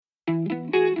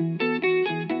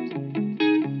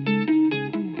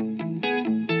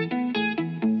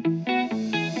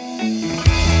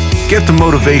Get the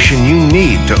motivation you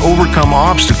need to overcome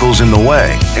obstacles in the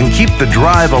way and keep the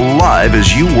drive alive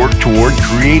as you work toward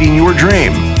creating your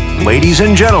dream. Ladies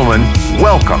and gentlemen,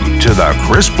 welcome to the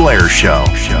Chris Blair Show.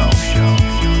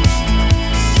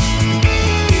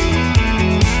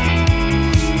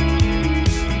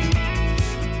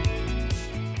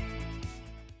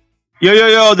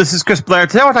 Yo, this is Chris Blair.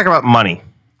 Today I want to talk about money.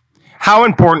 How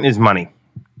important is money?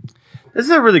 This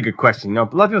is a really good question. You know,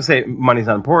 a lot of people say money's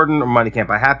not important or money can't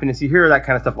buy happiness. You hear that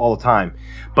kind of stuff all the time.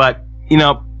 But, you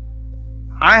know,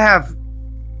 I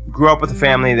grew up with a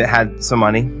family that had some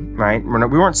money, right?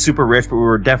 We weren't super rich, but we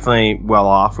were definitely well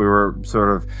off. We were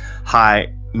sort of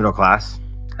high middle class.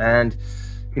 And,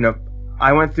 you know,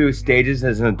 I went through stages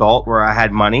as an adult where I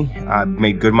had money,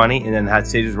 made good money, and then had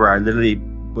stages where I literally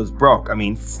was broke. I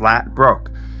mean, flat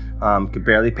broke. Could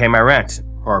barely pay my rent,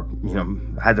 or, you know,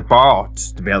 had to borrow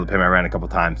just to be able to pay my rent a couple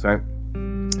times, right?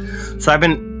 So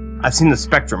I've seen the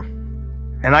spectrum,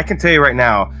 and I can tell you right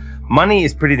now, money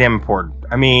is pretty damn important.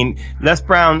 I mean, Les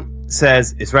Brown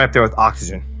says it's right up there with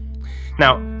oxygen.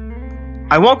 Now,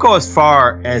 I won't go as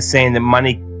far as saying that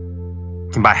money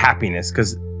can buy happiness,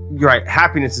 because you're right,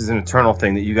 happiness is an eternal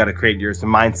thing that you got to create yours, a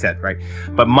mindset, right?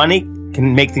 But money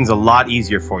can make things a lot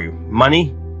easier for you.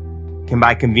 Money can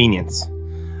buy convenience.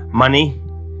 Money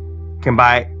can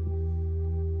buy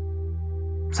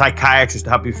psychiatrists to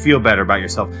help you feel better about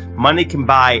yourself. Money can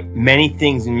buy many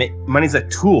things, and money's a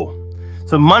tool.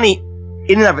 So money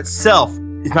in and of itself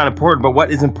is not important, but what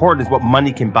is important is what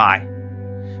money can buy.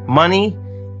 Money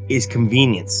is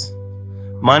convenience.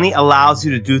 Money allows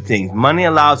you to do things. Money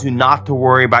allows you not to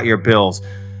worry about your bills.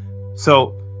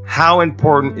 So how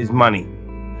important is money?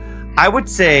 I would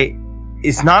say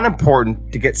it's not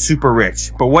important to get super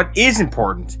rich, but what is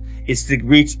important is to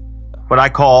reach what I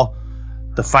call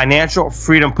the financial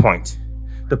freedom point.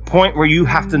 The point where you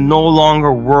have to no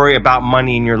longer worry about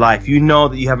money in your life. You know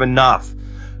that you have enough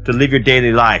to live your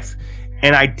daily life.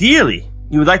 And ideally,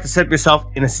 you would like to set yourself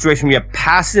in a situation where you have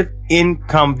passive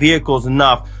income vehicles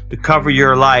enough to cover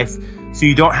your life so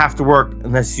you don't have to work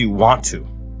unless you want to.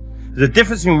 There's a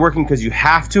difference between working because you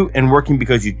have to and working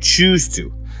because you choose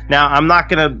to. Now, I'm not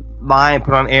going to lie and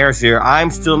put on airs here.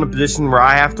 I'm still in a position where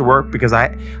I have to work because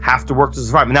I have to work to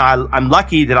survive. Now, I'm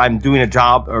lucky that I'm doing a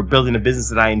job or building a business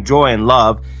that I enjoy and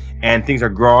love, and things are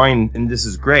growing, and this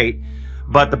is great.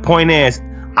 But the point is,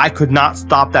 I could not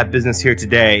stop that business here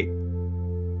today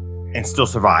and still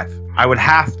survive. I would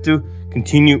have to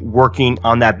continue working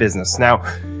on that business. Now,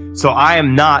 so I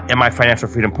am not at my financial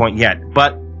freedom point yet,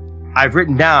 but I've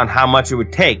written down how much it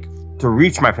would take to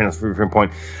reach my financial freedom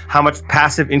point, how much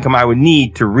passive income I would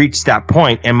need to reach that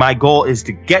point. And my goal is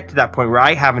to get to that point where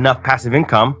I have enough passive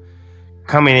income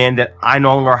coming in that I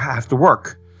no longer have to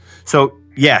work. So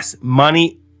yes,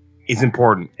 money is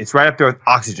important. It's right up there with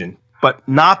oxygen, but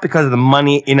not because of the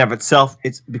money in of itself.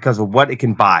 It's because of what it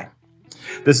can buy.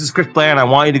 This is Chris Blair, and I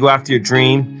want you to go after your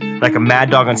dream like a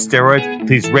mad dog on steroids.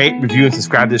 Please rate, review, and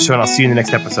subscribe to the show, and I'll see you in the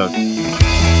next episode.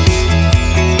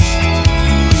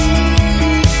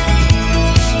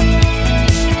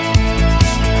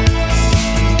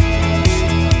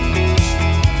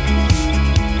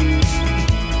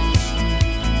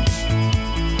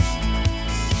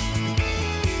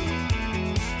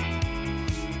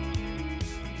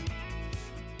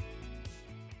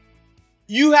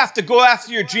 You have to go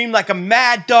after your dream like a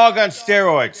mad dog on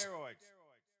steroids.